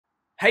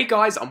Hey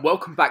guys, and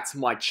welcome back to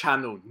my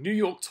channel. New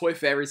York Toy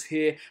Fair is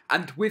here,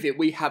 and with it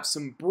we have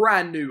some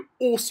brand new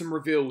awesome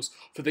reveals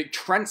for the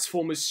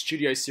Transformers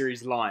Studio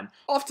Series line.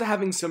 After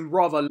having some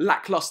rather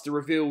lackluster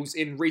reveals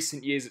in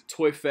recent years at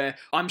Toy Fair,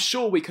 I'm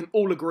sure we can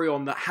all agree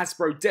on that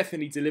Hasbro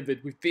definitely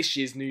delivered with this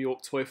year's New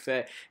York Toy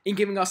Fair in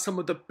giving us some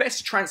of the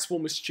best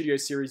Transformers Studio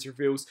Series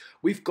reveals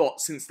we've got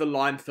since the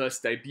line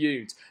first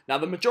debuted. Now,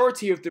 the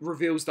majority of the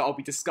reveals that I'll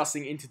be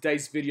discussing in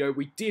today's video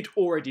we did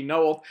already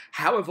know of,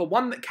 however,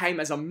 one that came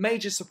as a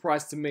major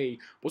surprise to me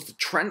was the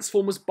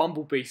Transformers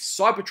Bumblebee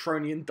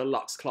Cybertronian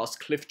Deluxe Class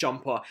Cliff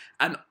Jumper,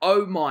 and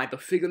oh my, the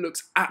figure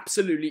looks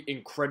absolutely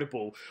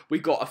incredible. We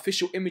got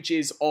official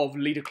images of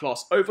Leader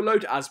Class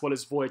Overload as well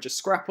as Voyager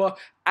Scrapper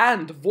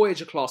and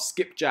Voyager Class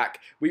Skipjack.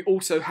 We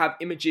also have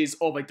images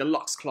of a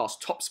Deluxe Class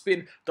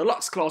Topspin,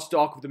 Deluxe Class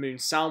Dark of the Moon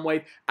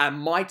Soundwave, and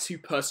my two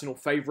personal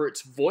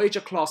favourites, Voyager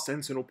Class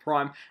Sentinel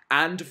Prime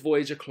and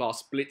Voyager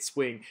Class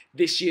Blitzwing.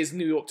 This year's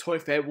New York Toy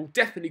Fair will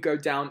definitely go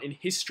down in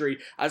history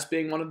as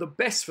being one of the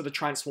best for the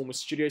Transformers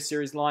Studio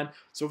Series line.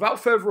 So without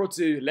further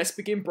ado, let's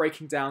begin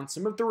breaking down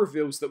some of the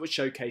reveals that were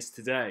showcased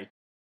today.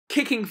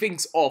 Kicking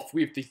things off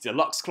with the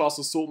Deluxe Class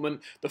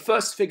assortment, the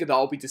first figure that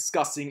I'll be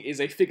discussing is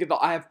a figure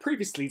that I have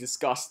previously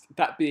discussed,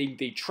 that being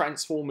the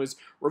Transformers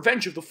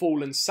Revenge of the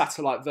Fallen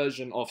satellite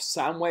version of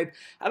Soundwave,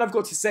 and I've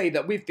got to say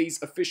that with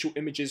these official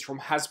images from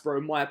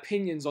Hasbro, my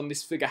opinions on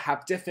this figure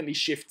have definitely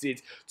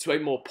shifted to a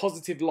more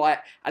positive light,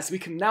 as we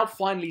can now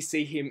finally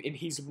see him in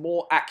his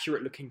more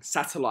accurate looking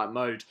satellite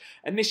mode.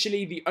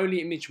 Initially, the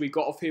only image we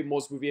got of him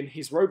was within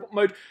his robot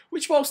mode,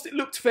 which whilst it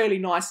looked fairly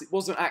nice, it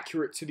wasn't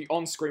accurate to the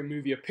on-screen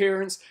movie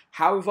appearance.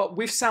 However,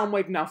 with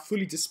Soundwave now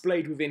fully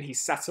displayed within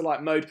his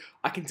satellite mode,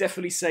 I can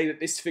definitely say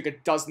that this figure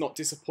does not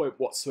disappoint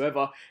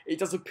whatsoever. It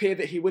does appear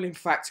that he will in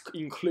fact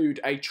include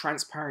a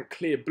transparent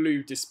clear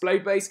blue display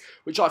base,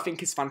 which I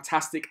think is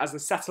fantastic as the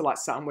satellite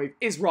Soundwave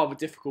is rather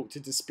difficult to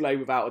display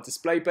without a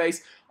display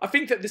base. I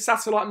think that the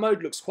satellite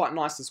mode looks quite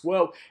nice as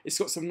well. It's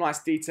got some nice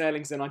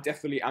detailings, and I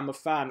definitely am a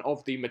fan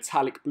of the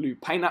metallic blue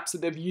paint apps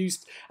that they've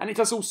used, and it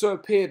does also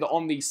appear that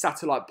on the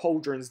satellite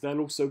pauldrons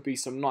there'll also be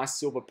some nice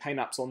silver paint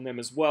apps on them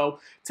as well.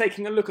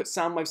 Taking a look at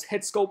Soundwave's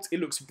head sculpt, it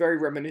looks very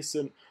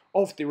reminiscent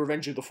of the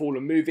Revenge of the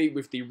Fallen movie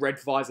with the red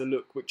visor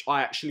look, which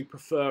I actually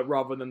prefer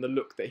rather than the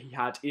look that he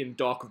had in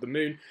Dark of the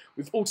Moon.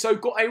 We've also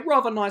got a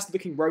rather nice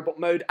looking robot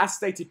mode. As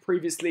stated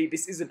previously,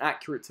 this isn't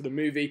accurate to the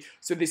movie,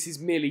 so this is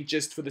merely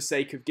just for the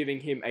sake of giving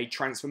him a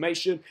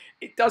transformation.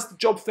 It does the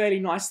job fairly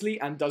nicely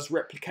and does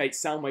replicate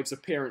Soundwave's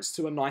appearance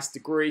to a nice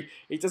degree.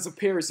 It does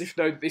appear as if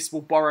though this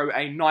will borrow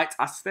a knight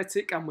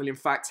aesthetic and will in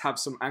fact have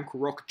some ankle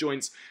rock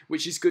joints,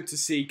 which is good to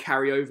see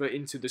carry over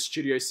into the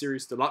Studio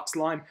Series Deluxe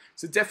line.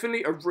 So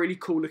definitely a really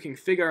cool looking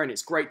figure, and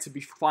it's great to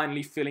be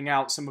finally filling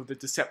out some of the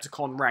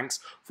Decepticon ranks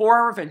for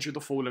our Revenge of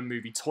the Fallen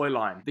movie toy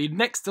line. The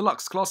next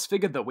Deluxe Class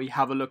figure that we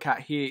have a look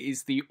at here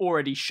is the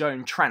already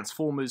shown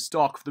Transformers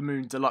Dark of the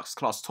Moon Deluxe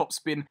Class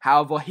Topspin.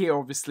 However, here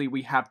obviously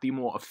we have the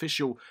more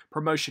official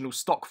promotional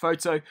stock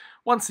photo.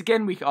 Once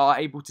again, we are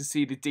able to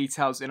see the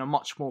details in a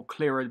much more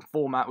clearer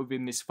format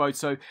within this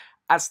photo.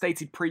 As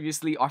stated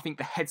previously, I think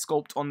the head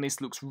sculpt on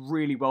this looks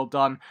really well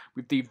done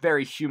with the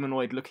very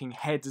humanoid looking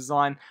hair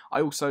design.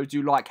 I also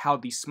do like how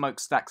the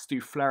smokestacks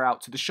do flare out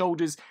to the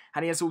shoulders,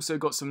 and he has also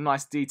got some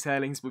nice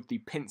detailings with the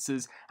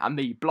pincers and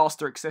the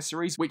blaster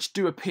accessories, which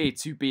do appear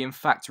to be in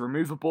fact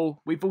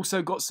removable. We've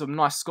also got some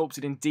nice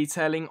sculpted in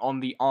detailing on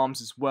the arms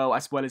as well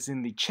as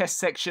in the chest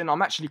section.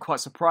 I'm actually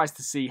quite surprised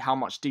to see how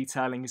much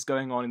detailing is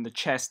going on in the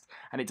chest,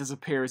 and it does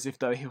appear as if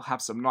though he'll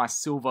have some nice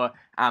silver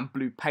and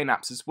blue paint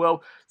apps as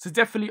well. So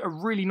definitely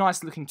a really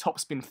nice looking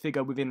topspin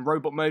figure within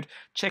robot mode.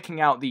 Checking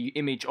out the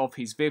image of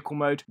his vehicle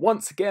mode,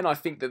 once again I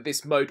think that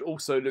this mode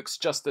also looks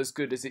just as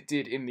good as it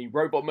did in the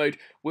robot mode.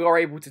 We are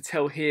able to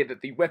tell here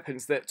that the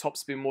weapons that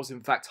Topspin was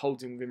in fact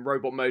holding within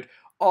robot mode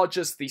are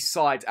just the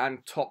side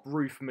and top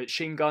roof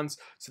machine guns,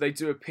 so they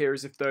do appear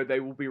as if though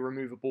they will be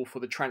removable for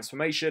the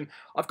transformation.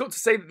 I've got to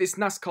say that this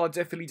NASCAR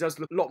definitely does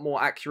look a lot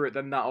more accurate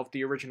than that of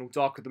the original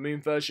Dark of the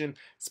Moon version,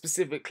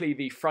 specifically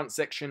the front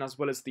section as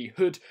well as the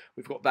hood.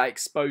 We've got that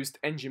exposed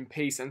engine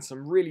piece and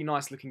some really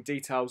nice looking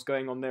details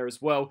going on there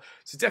as well.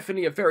 So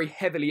definitely a very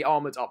heavily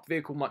armoured up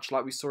vehicle, much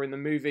like we saw in the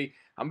movie.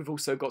 And we've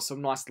also got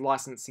some nice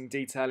licensing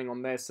detailing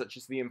on there, such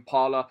as the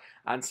Impala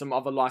and some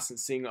other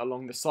licensing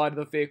along the side of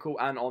the vehicle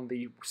and on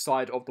the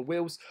side of the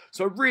wheels.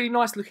 So a really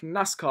nice looking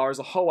NASCAR as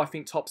a whole. I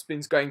think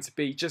Topspin's going to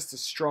be just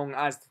as strong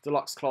as the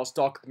Deluxe Class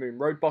Dark of the Moon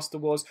Roadbuster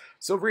was.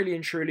 So really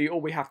and truly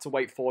all we have to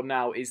wait for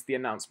now is the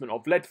announcement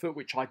of Leadfoot,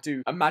 which I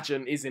do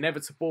imagine is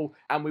inevitable,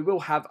 and we will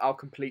have our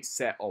complete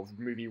set of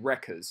movie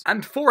wreckers.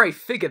 And for a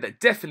figure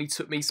that definitely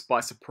took me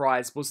by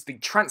surprise was the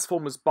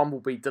Transformers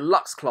Bumblebee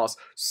Deluxe Class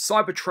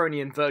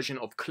Cybertronian version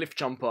of Cliff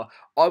Jumper.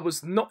 I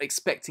was not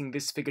expecting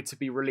this figure to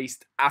be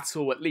released at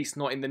all, at least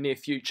not in the near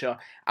future,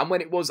 and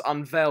when it was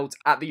unveiled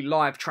at the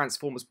live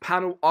Transformers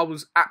panel, I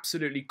was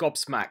absolutely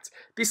gobsmacked.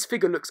 This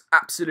figure looks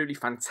absolutely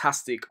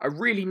fantastic, a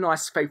really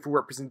nice faithful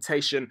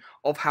representation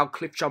of how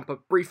Cliffjumper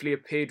briefly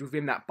appeared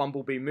within that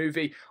Bumblebee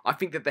movie. I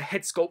think that the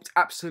head sculpt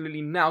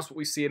absolutely nails what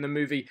we see in the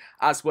movie,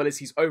 as well as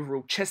his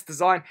overall chest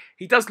design.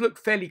 He does look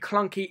fairly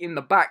clunky in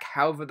the back,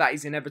 however that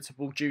is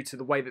inevitable due to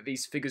the way that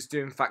these figures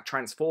do in fact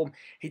transform.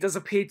 He does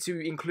appear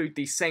to include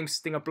the same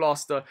Stinger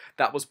blaster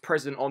that was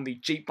present on the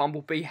Jeep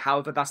Bumblebee,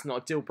 however that's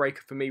not a deal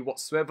breaker for me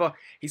whatsoever.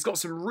 He's got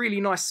some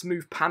really nice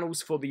smooth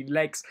panels for the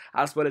legs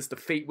as well as the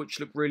feet, which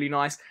look really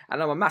nice,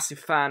 and I'm a massive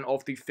fan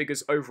of the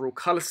figure's overall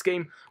colour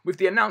scheme. With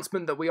the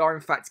announcement that we are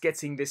in fact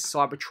getting this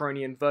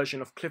Cybertronian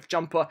version of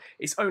Cliffjumper,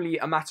 it's only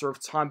a matter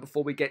of time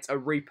before we get a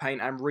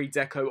repaint and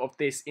redeco of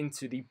this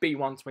into the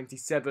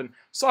B127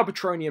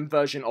 Cybertronian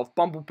version of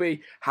Bumblebee.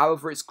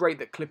 However, it's great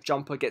that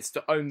Cliffjumper gets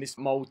to own this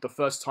mould the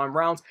first time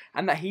round,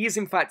 and that he is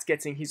in fact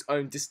getting his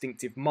own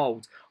distinctive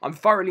mould. I'm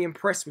thoroughly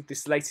impressed with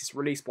this latest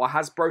release by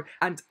Hasbro,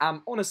 and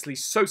am honestly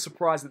so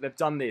surprised that they've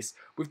done this.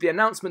 With the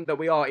announcement that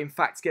we are in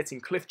fact getting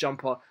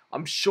Cliffjumper,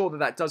 I'm sure that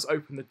that does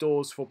open the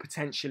doors for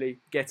potentially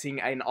getting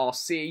an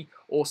RC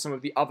or some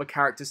of the other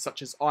characters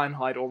such as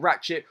Ironhide or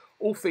Ratchet,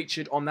 all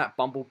featured on that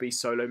Bumblebee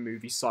solo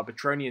movie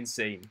Cybertronian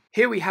scene.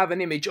 Here we have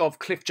an image of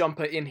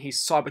Cliffjumper in his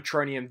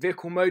Cybertronian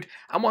vehicle mode,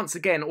 and once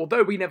again,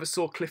 although we never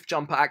saw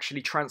Cliffjumper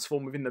actually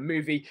transform within the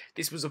movie,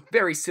 this was a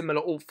very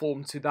similar alt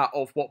form to that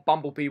of what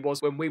Bumblebee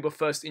was when we were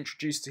first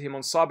introduced to him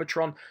on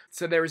Cybertron,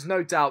 so there is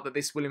no doubt that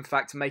this will in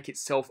fact make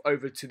itself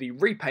over to the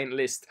repaint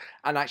list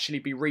and actually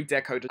be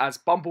redecoed as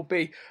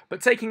Bumblebee.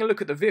 But taking a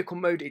look at the vehicle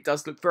mode, it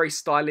does look very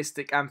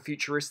stylistic and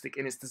futuristic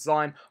in its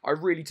design. I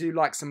really do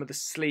like some of the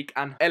sleek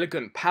and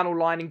elegant panel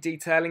lining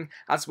detailing,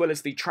 as well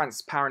as the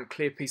transparent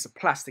clear piece of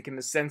plastic in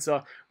the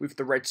centre with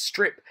the red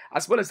strip,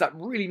 as well as that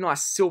really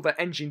nice silver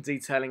engine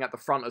detailing at the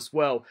front as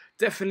well.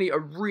 Definitely a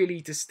really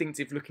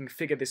distinctive looking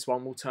figure this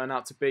one will turn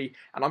out to be,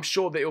 and I'm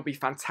sure that it'll be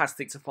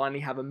fantastic to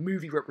finally have a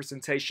movie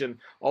representation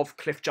of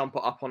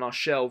Cliffjumper up on our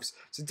shelves.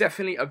 So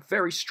definitely a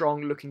very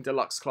strong looking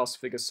deluxe class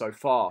figure so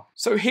far.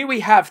 So here we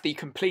have the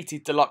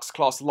completed deluxe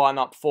class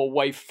lineup for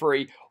Wave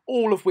 3,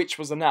 all of which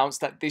was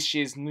announced at this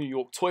year's New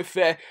York Toy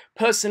Fair.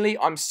 Personally,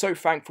 I'm so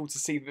thankful to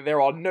see that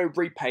there are no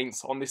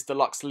repaints on this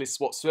deluxe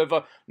list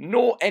whatsoever,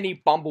 nor any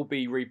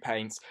Bumblebee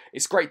repaints.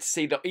 It's great to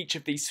see that each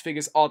of these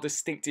figures are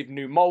distinctive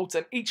new molds,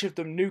 and each of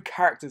them new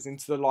characters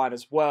into the line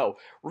as well.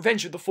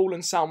 Revenge of the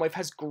Fallen Soundwave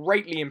has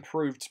greatly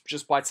improved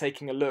just by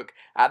taking a look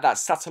at that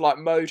satellite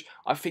mode.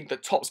 I think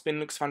that Topspin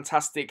looks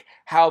fantastic.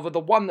 However, the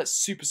one that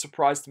super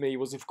surprised me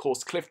was of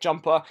course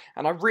Cliffjumper,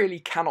 and I really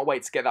cannot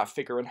wait to get that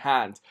figure in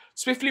hand.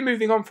 Swiftly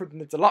moving on from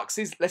the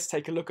deluxes, let's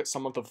take a look at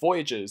some of the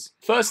Voyagers.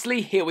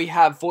 Firstly, here we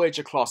have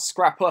Voyager class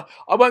Scrapper.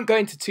 I won't go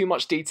into too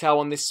much detail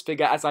on this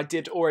figure, as I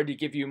did already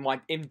give you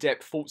my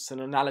in-depth thoughts and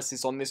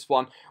analysis on this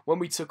one when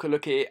we took a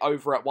look at it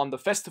over at Wonder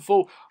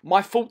Festival.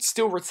 My thoughts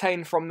still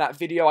retain from that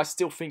video. I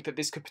still think that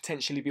this could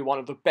potentially be one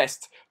of the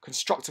best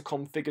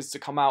Constructicon figures to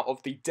come out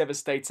of the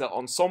Devastator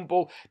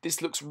ensemble.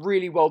 This looks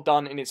really well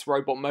done in its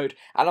robot mode,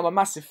 and I'm a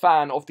massive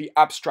fan of the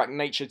abstract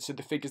nature to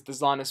the figure's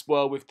design as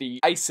well, with the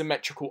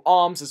asymmetrical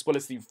arms as well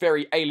as the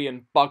very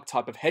alien bug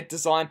type of head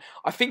design.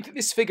 I think that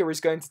this figure is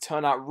going to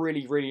turn out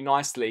really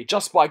nicely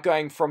just by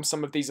going from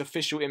some of these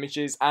official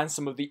images and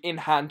some of the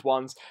in-hand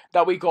ones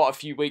that we got a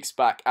few weeks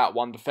back at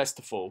Wonder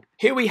Festival.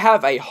 Here we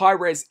have a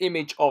high-res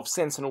image of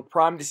Sentinel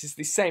Prime. This is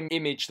the same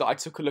image that I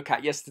took a look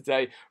at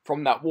yesterday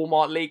from that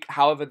Walmart leak.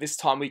 However, this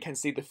time we can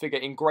see the figure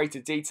in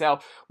greater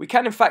detail. We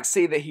can in fact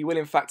see that he will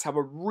in fact have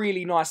a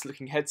really nice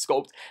looking head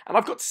sculpt, and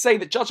I've got to say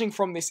that judging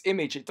from this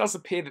image, it does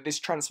appear that this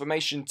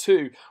transformation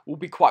too will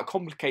be quite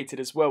complicated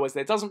as well, as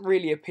there doesn't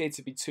really appear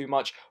to be too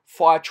much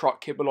fire truck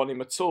kibble on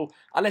him at all,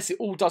 unless it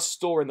all does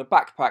store in the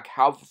backpack.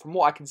 However, from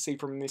what I can see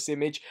from this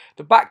image,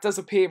 the back does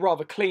appear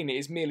rather clean. It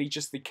is merely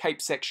just the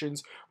cape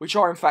sections, which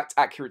are in fact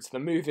accurate to the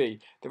movie.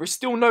 There is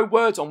still no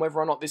word on whether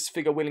or not this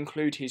figure will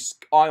include his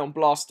ion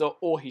blaster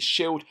or his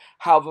shield.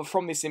 However,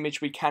 from this image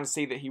we can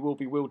see that he will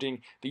be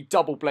wielding the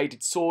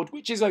double-bladed sword,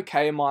 which is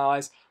okay in my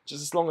eyes,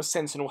 just as long as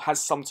Sentinel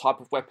has some type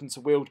of weapon to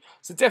wield.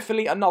 So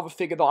definitely another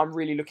figure that I'm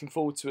really looking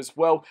forward to as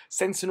well.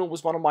 Sentinel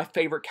was one of my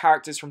favourite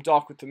characters from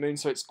Dark with the Moon,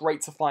 so it's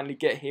great to finally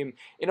get him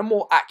in a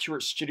more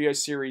accurate Studio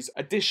Series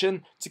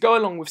edition to go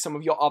along with some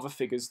of your other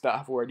figures that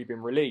have already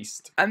been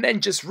released. And then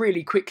just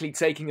really quickly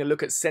taking a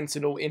look at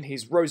Sentinel in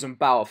his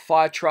Rosenbauer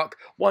fire truck.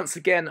 Once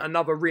again,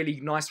 another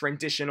really nice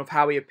rendition of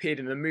how he appeared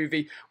in the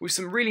movie, with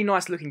some really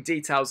nice looking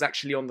details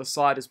actually on the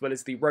side, as well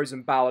as the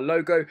Rosenbauer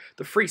logo,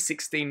 the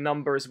 316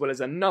 number, as well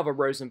as another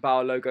Rosenbauer Frozen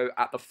Bower logo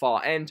at the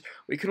far end.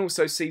 We can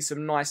also see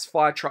some nice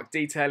fire truck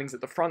detailings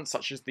at the front,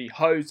 such as the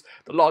hose,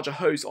 the larger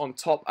hose on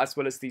top, as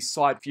well as the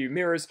side view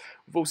mirrors.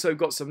 We've also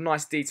got some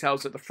nice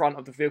details at the front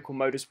of the vehicle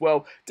mode as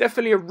well.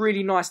 Definitely a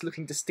really nice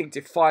looking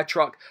distinctive fire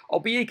truck. I'll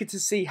be eager to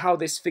see how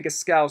this figure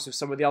scales with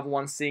some of the other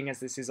ones, seeing as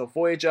this is a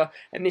Voyager.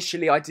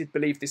 Initially I did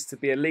believe this to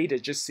be a leader,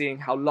 just seeing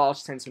how large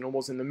Sentinel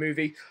was in the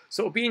movie,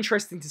 so it'll be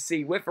interesting to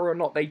see whether or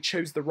not they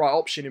chose the right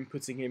option in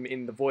putting him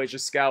in the Voyager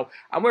scale,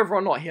 and whether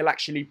or not he'll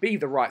actually be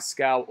the right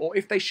scale, or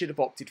if they should have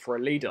opted for a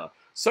leader.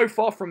 So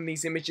far from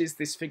these images,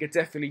 this figure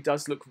definitely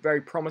does look very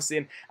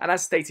promising, and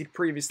as stated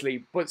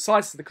previously,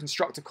 besides the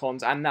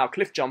Constructicons and now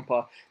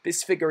Cliffjumper,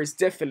 this figure is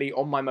definitely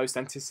on my most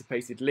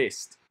anticipated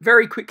list.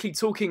 Very quickly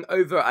talking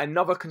over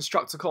another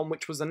Constructicon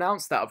which was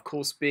announced, that of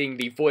course being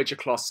the Voyager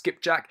class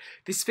Skipjack.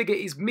 This figure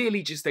is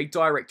merely just a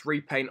direct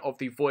repaint of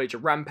the Voyager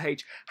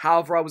Rampage,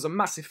 however I was a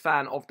massive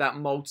fan of that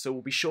mold, so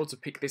we'll be sure to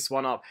pick this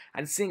one up,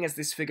 and seeing as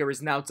this figure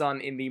is now done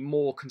in the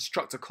more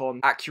Constructicon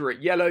accurate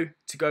yellow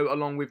to go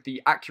along with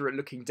the accurate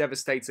looking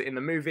Devastator in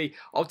the movie,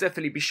 I'll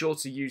definitely be sure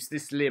to use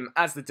this limb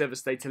as the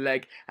Devastator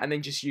leg and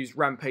then just use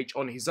Rampage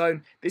on his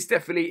own. This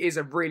definitely is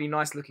a really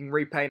nice looking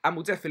repaint and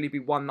will definitely be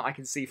one that I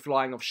can see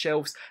flying off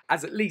shelves,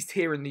 as at least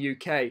here in the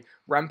UK,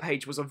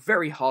 Rampage was a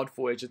very hard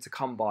Voyager to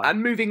come by.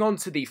 And moving on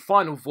to the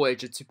final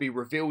Voyager to be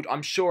revealed,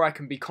 I'm sure I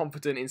can be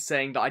confident in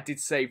saying that I did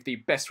save the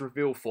best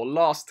reveal for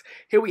last.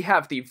 Here we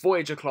have the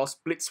Voyager class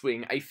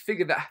Blitzwing, a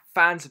figure that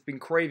fans have been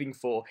craving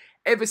for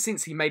ever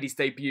since he made his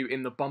debut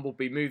in the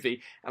Bumblebee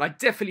movie, and I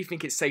definitely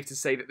think it's safe to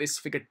say that this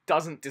figure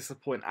doesn't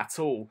disappoint at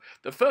all.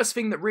 The first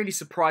thing that really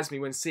surprised me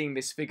when seeing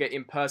this figure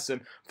in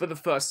person for the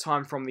first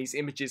time from these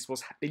images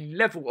was the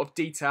level of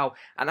detail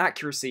and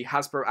accuracy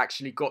Hasbro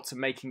actually got to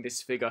making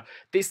this figure.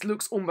 This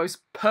looks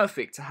almost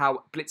perfect to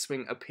how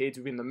Blitzwing appeared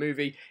within the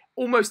movie,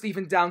 almost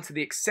even down to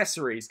the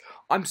accessories.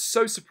 I'm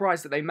so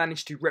surprised that they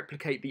managed to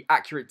replicate the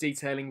accurate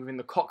detailing within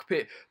the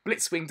cockpit.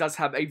 Blitzwing does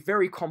have a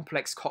very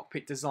complex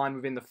cockpit design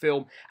within the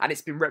film, and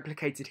it's been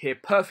replicated here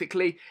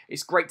perfectly.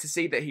 It's great to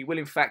see that he will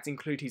in fact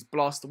include his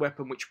blaster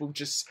weapon, which will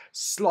just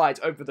slide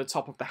over the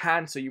top of the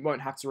hand, so you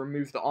won't have to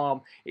remove the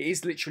arm. It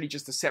is literally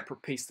just a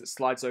separate piece that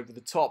slides over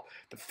the top.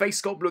 The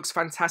face sculpt looks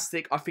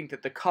fantastic. I think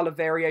that the colour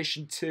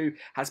variation too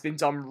has been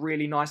done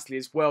really nicely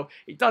as well.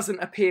 It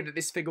doesn't appear that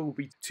this figure will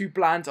be too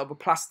bland of a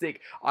plastic.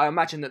 I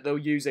imagine that they'll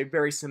use a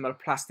very similar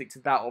plastic to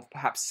that of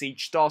perhaps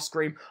Siege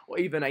Starscream, or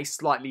even a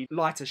slightly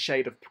lighter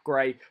shade of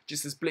grey,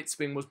 just as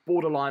Blitzwing was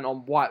borderline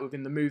on white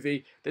within the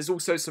movie. There's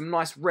also some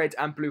nice red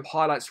and blue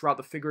highlights throughout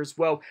the figure as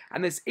well,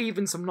 and there's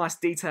even some nice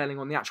detailing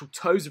on the actual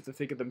toes of the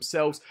figure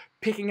themselves,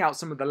 picking out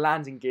some of the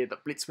landing gear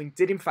that Blitzwing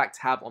did in fact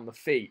have on the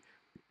feet.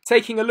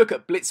 Taking a look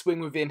at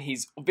Blitzwing within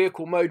his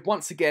vehicle mode,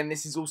 once again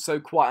this is also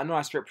quite a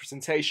nice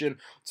representation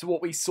to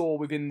what we saw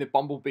within the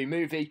Bumblebee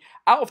movie.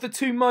 Out of the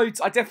two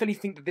modes, I definitely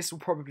think that this will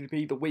probably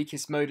be the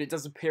weakest mode. It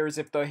does appear as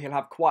if though he'll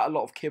have quite a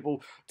lot of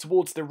kibble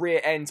towards the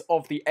rear end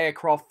of the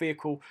aircraft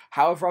vehicle.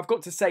 However, I've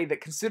got to say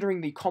that considering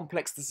the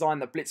complex design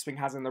that Blitzwing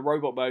has in the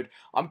robot mode,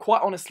 I'm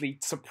quite honestly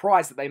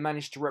surprised that they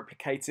managed to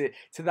replicate it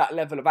to that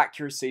level of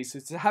accuracy.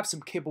 So to have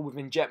some kibble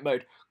within jet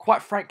mode,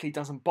 quite frankly,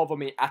 doesn't bother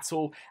me at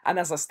all. And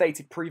as I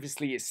stated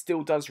previously, it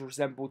still does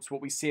resemble to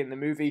what we see in the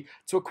movie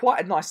to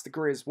quite a nice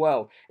degree as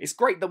well. It's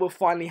great that we'll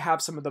finally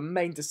have some of the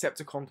main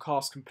Decepticon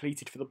cast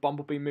completed for the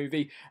Bumblebee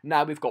movie.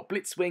 Now we've got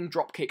Blitzwing,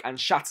 Dropkick and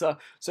Shatter.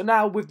 So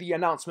now with the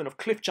announcement of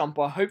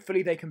Cliffjumper,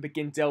 hopefully they can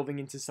begin delving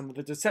into some of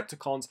the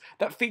Decepticons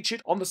that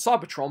featured on the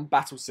Cybertron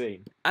battle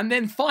scene. And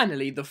then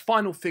finally, the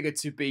final figure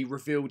to be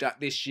revealed at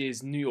this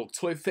year's New York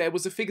Toy Fair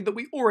was a figure that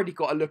we already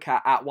got a look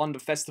at Wonder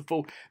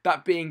Festival,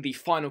 that being the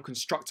final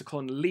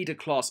Constructicon Leader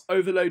Class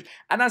Overload.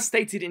 And as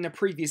stated in a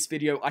previous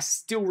video, I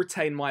still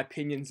retain my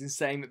opinions in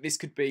saying that this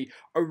could be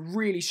a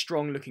really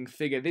strong looking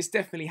figure. This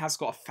definitely has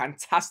got a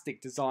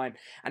fantastic design,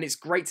 and it's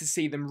great to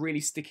see them really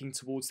sticking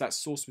towards that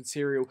source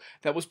material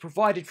that was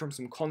provided from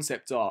some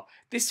concept art.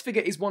 This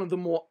figure is one of the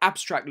more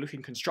abstract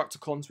looking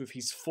Constructicons with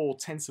his 4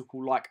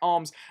 tentacle like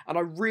arms, and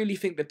I really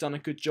think they've done a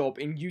good job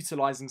in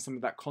utilising some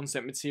of that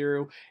concept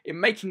material in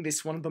making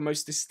this one of the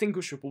most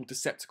distinguishable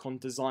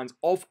Decepticon designs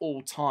of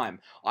all time.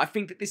 I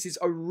think that this is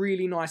a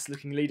really nice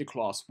looking leader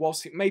class.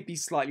 Whilst it may be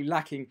slightly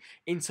lacking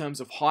in terms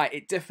of height,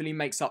 it definitely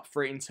makes up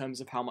for it in terms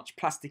of how much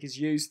plastic is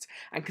used,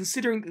 and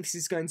considering that this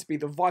is going to be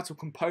the vital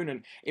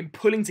component in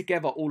pulling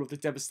together all of the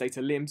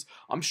Devastator limbs,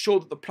 I'm sure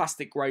that the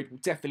plastic grade will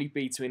definitely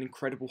be to an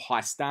incredible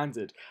high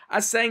standard.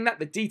 As saying that,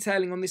 the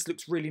detailing on this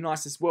looks really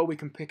nice as well. We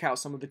can pick out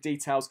some of the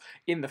details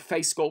in the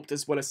face sculpt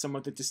as well as some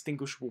of the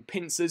distinguishable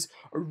pincers.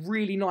 A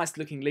really nice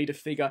looking leader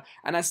figure,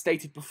 and as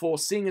stated before,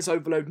 seeing as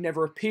Overload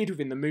never appeared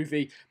within the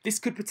movie, this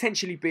could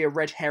potentially be a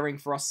red herring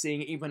for us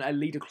seeing even a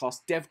leader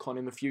class DevCon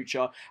in the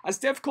future, as as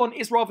DevCon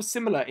is rather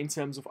similar in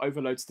terms of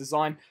Overload's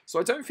design, so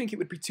I don't think it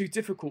would be too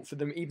difficult for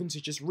them even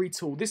to just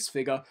retool this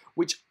figure,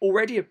 which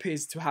already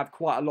appears to have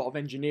quite a lot of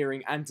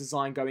engineering and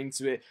design going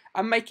into it,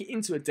 and make it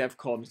into a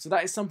DevCon. So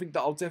that is something that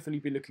I'll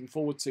definitely be looking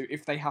forward to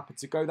if they happen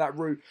to go that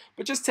route.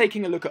 But just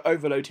taking a look at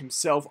Overload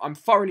himself, I'm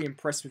thoroughly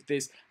impressed with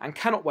this and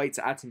cannot wait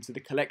to add him to the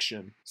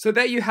collection. So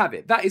there you have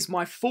it. That is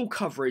my full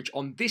coverage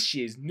on this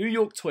year's New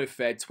York Toy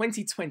Fair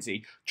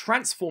 2020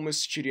 Transformers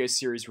Studio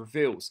Series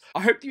reveals.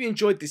 I hope you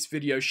enjoyed this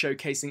video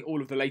showcasing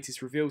all of the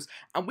latest reveals,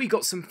 and we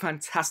got some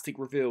fantastic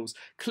reveals.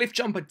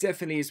 Cliffjumper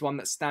definitely is one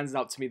that stands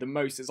out to me the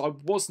most, as I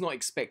was not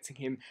expecting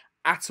him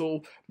at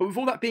all. But with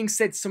all that being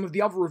said, some of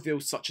the other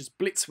reveals such as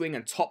Blitzwing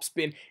and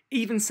Topspin,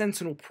 even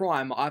Sentinel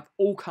Prime, have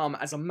all come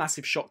as a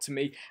massive shock to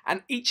me,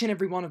 and each and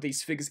every one of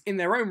these figures in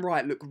their own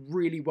right look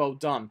really well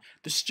done.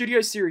 The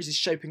Studio Series is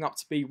shaping up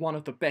to be one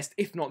of the best,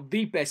 if not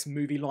the best,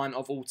 movie line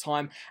of all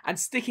time, and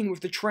sticking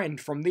with the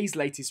trend from these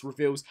latest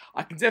reveals,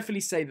 I can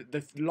definitely say that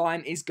the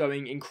line is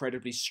going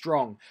incredibly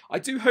strong. I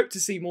do hope to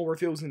see more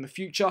reveals in the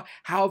future.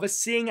 However,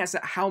 seeing as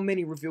at how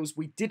many reveals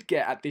we did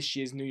get at this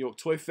year's New York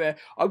Toy Fair,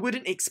 I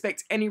wouldn't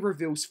expect any reveals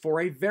for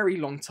a very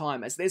long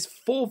time, as there's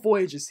 4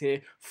 Voyagers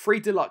here,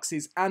 3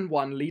 Deluxes and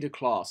 1 Leader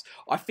Class.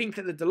 I think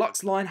that the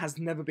Deluxe line has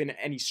never been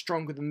any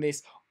stronger than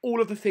this.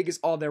 All of the figures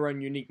are their own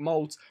unique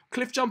molds.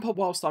 Cliffjumper,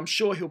 whilst I'm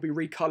sure he'll be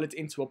recoloured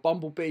into a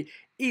Bumblebee,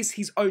 is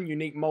his own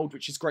unique mold,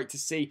 which is great to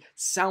see.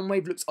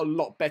 Soundwave looks a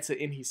lot better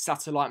in his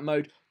satellite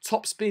mode.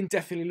 Topspin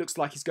definitely looks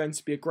like he's going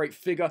to be a great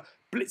figure.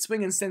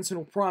 Blitzwing and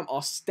Sentinel Prime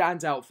are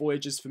standout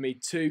Voyagers for me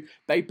too.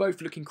 They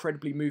both look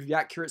incredibly movie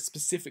accurate,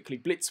 specifically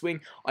Blitzwing.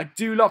 I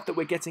do love that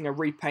we're getting a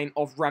repaint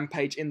of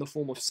Rampage in the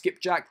form of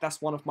Skipjack.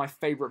 That's one of my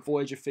favourite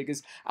Voyager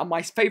figures and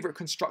my favourite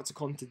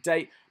Constructicon to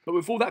date. But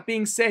with all that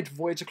being said,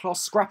 Voyager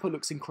class Scrapper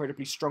looks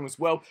incredibly strong as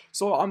well,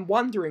 so I'm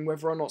wondering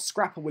whether or not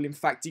Scrapper will in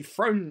fact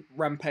dethrone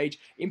Rampage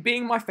in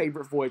being my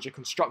favourite Voyager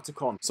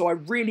Constructicon. So I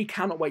really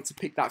cannot wait to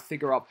pick that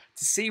figure up,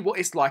 to see what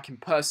it's like in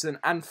person,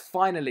 and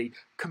finally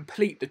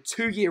complete the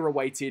 2-year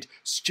awaited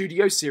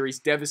Studio Series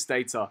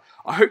Devastator.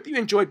 I hope you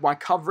enjoyed my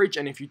coverage,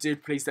 and if you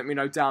did, please let me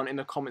know down in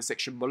the comment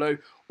section below.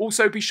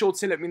 Also, be sure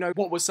to let me know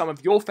what were some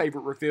of your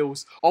favourite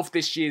reveals of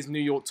this year's New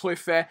York Toy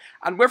Fair,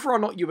 and whether or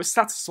not you were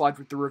satisfied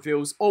with the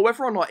reveals, or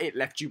whether or not it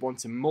left you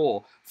wanting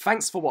more.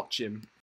 Thanks for watching.